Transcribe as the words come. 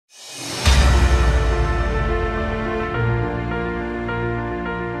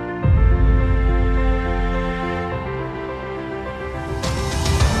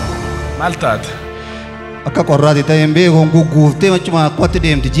Maltaat. Akka qorraati ta'een beekuun gugguuftee machuma akkatti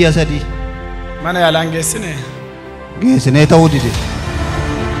deemti ji'a sadii. Mana yaalaan geessine. Geessinee ta'uu dide.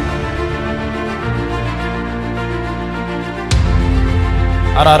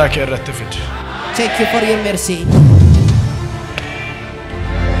 Araara kee irratti fidi. Thank you for your mercy.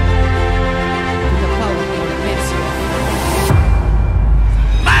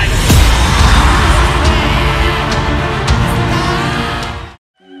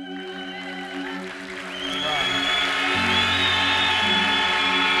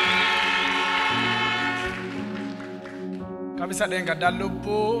 Kamisa dhenga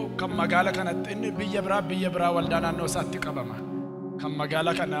dalubbu kam magala kanatti inni biyya bira waldaan naannoo isaatti qabama. Kam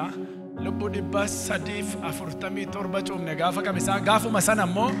magala kana lubbu 347 cuumne gaafa kamisa gaafuma sana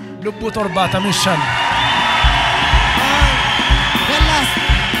ammoo lubbu 75. The last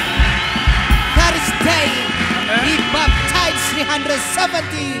Thursday he baptized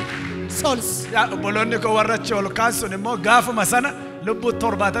 370 souls. Ya bolonni ko warrachi ol kaasun immoo gaafuma sana lubbu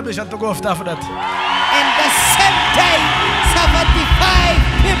 75 gooftaa fudhate. And the same day 75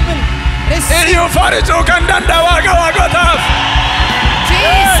 people received. Iyyu farichuu kan danda'a waaqotaaf.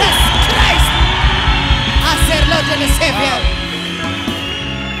 Jesus Christ as their Lord and Savior.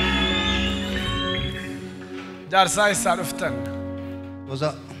 Jaarsaa isaa dhuftan. Gosa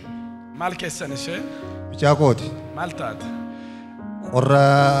Maal keessan ishee? bichaa kooti. Maal taate? Qorra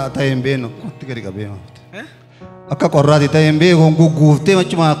ta'een beenu akkatti gadi qabee maafte. Akka qorraati ta'een beekuun gugguuftee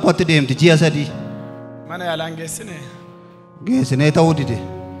machuma akkatti deemti ji'a sadii. Mana yaalaan geessine. Geessinee ta'uu dide.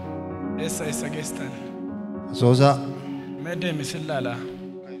 Eessa geestan? Soosaa. Meedeemi sillaala.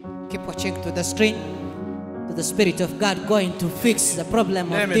 Keep watching to the screen. To the Spirit of God going to fix the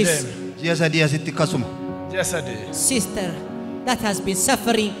problem of this Ji'a sadii asitti kasuma. Ji'a sadii. sister that has been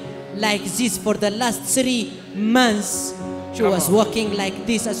suffering like this for the last 3 months. She was walking like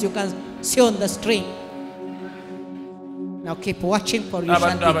this as you can see on the screen. Now keep watching for you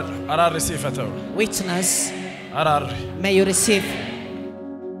shall be Araarri siifa ta'u. witness. Araarri. May you receive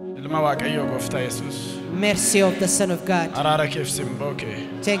Ilma Waaqayyoo Gooftaa Yesuus. mercy of the Son of God. Araara keef simboo kee.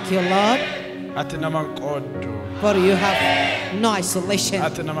 Thank you, Lord, Ati naman qooddu. for you have no isolation,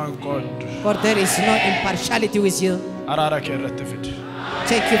 Ati naman qooddu. for there is no impartiality with you. Araara kee irratti fidi.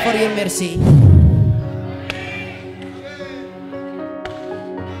 Thank you for your mercy.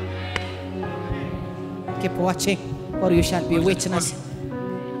 Keep watching, for you shall be witness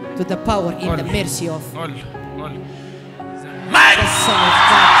to the power in the mercy of Ol. the Son of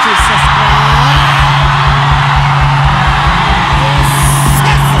God, Jesus Christ.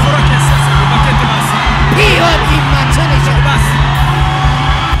 Fura keessa sibi bakkeetti baasi. Beyond imagination. Baasi.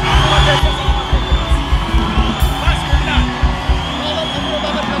 Fura keessa sibi bakkeetti baasi.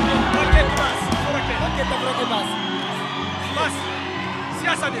 Bakkeetti baasi. Fura keessa. Bakkeetti baasi. Baasi.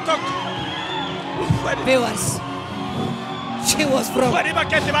 Siyaasa ni tokko. Viewers, she was from Wadi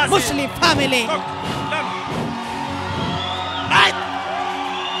bakkeetti baasi. Muslim family. Tokko. Lama.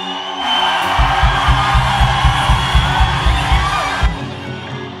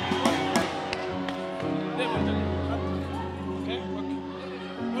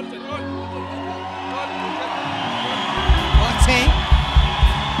 Watching.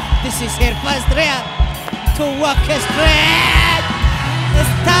 This is her first trial to walk straight.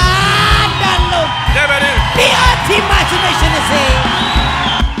 Stand and look. Deberi. Beyond imagination is it.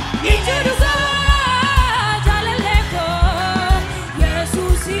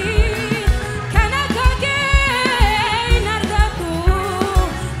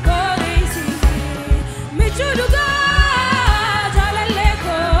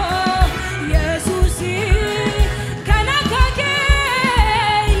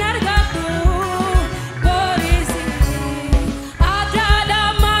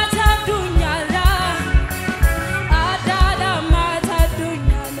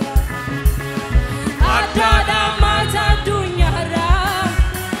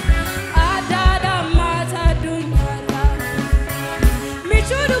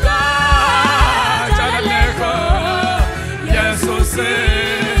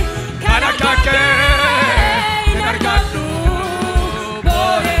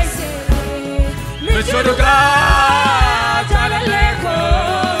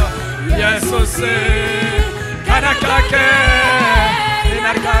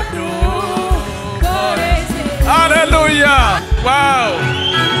 Hallelujah! Wow!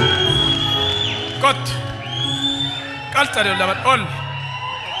 Got. Kaltari laban all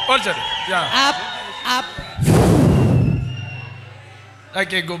jadi. Yeah. Up, up.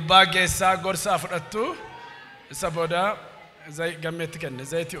 Lagi gubba geessa gorsa fudhattu isa booda zay gammeetti kenne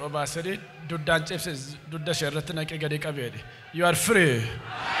zayti obaasiri duddaan cibse dudda sherratti naqee gadi qabeedhe. You are free.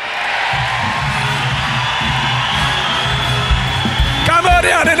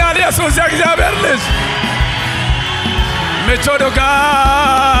 Kamarian in Alia Susia Berlis. Mechodoga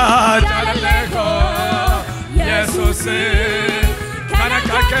Jaleko Jesus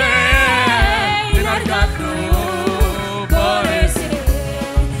Kanakake Inargadu Boris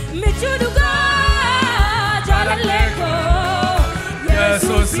Mechodoga Jaleko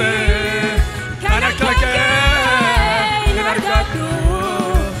Jesus Kanakake Inargadu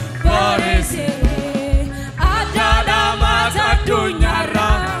Boris Adada Mata Dunyara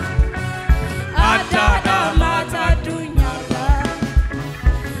Adada Mata Dunyara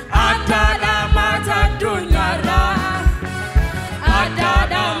Adada Mata Dunyara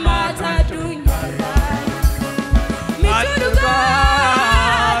Adada Mata Dunyara Michuduga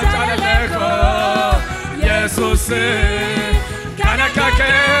Jaleko Jesus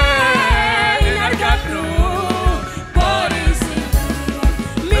Kanakake Inargadu Boris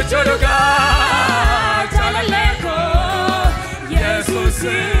Michuduga Jaleko Jesus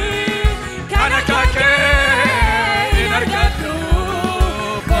Kanakake Inargadu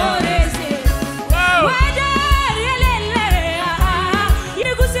Boris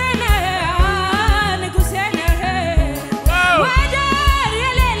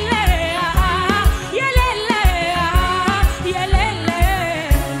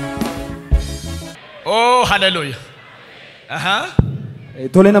Oh, hallelujah.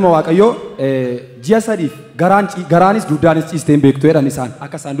 Tole nama waaqayyo ji'a sadiif garaanis duudaanis ciisteen beektu jedhan isaan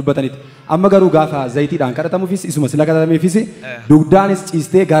akka isaan dubbatanitti amma garuu gaafa zayitiidhaan kadhatamuufis isuma sila kadhatameefis duudaanis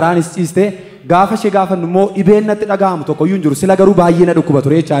ciistee garaanis ciistee gaafa ishee gaafannu immoo dhibeen natti dhaga'amu tokkoyyuu hin jiru sila garuu baay'ee na dhukkuba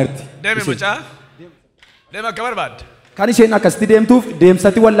ture jechaa jirti. Deemi mucaa. Deema akka barbaadde. Kan isheen akkasitti deemtuuf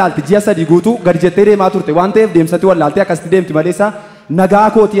deemsatti wallaalti ji'a sadii guutuu gadi jettee deemaa turte waan ta'eef deemsatti wallaaltee akkasitti deemti maleessa nagaa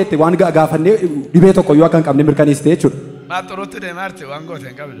kooti jette waan gaafannee dhibee tokkoyyuu akka hin qabne mirkaneessite jechuudha. Maaturutti deemaarti waan goote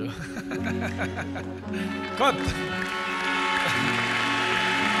hin qabdu. Kot.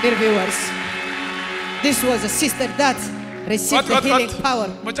 Dear viewers, this was a sister that received the healing power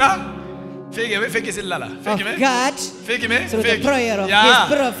Mucaa. Figi sillala. of God through the prayer of his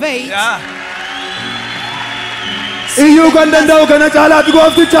prophet. Iyyuu kan danda'u kana caalaatti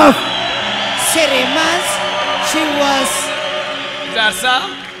gooftichaaf. 3 months she was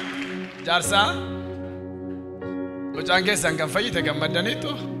Jaarsaa. Mucaan keessan kan fayyite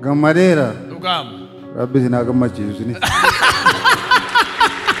gammadaniitu. Gammadeera. Dhugaam. Rabbi sinaa gammachiisu sini.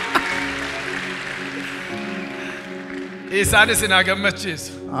 Isaanis sinaa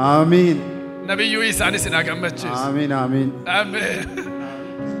gammachiisu. Amiin. Nabiyyuu isaanis sinaa gammachiisu. Amiin amiin. Ameen.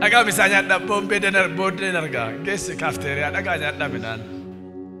 Dhagaa bisaa nyaadhaa booddeen argaa. Geessi kaafteeriyaa dhagaa nyaadhaa midhaan.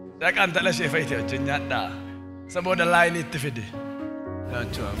 Dhaqaan tala ishee fayyite wajjin nyaadhaa. Isa booda laayiniitti fide.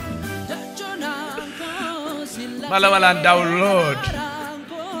 Malawalaan download.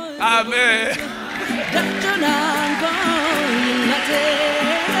 Amen.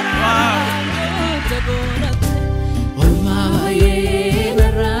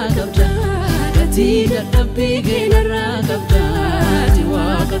 Tidak tapi generasi kabda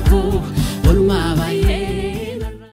diwakatku, ulma baye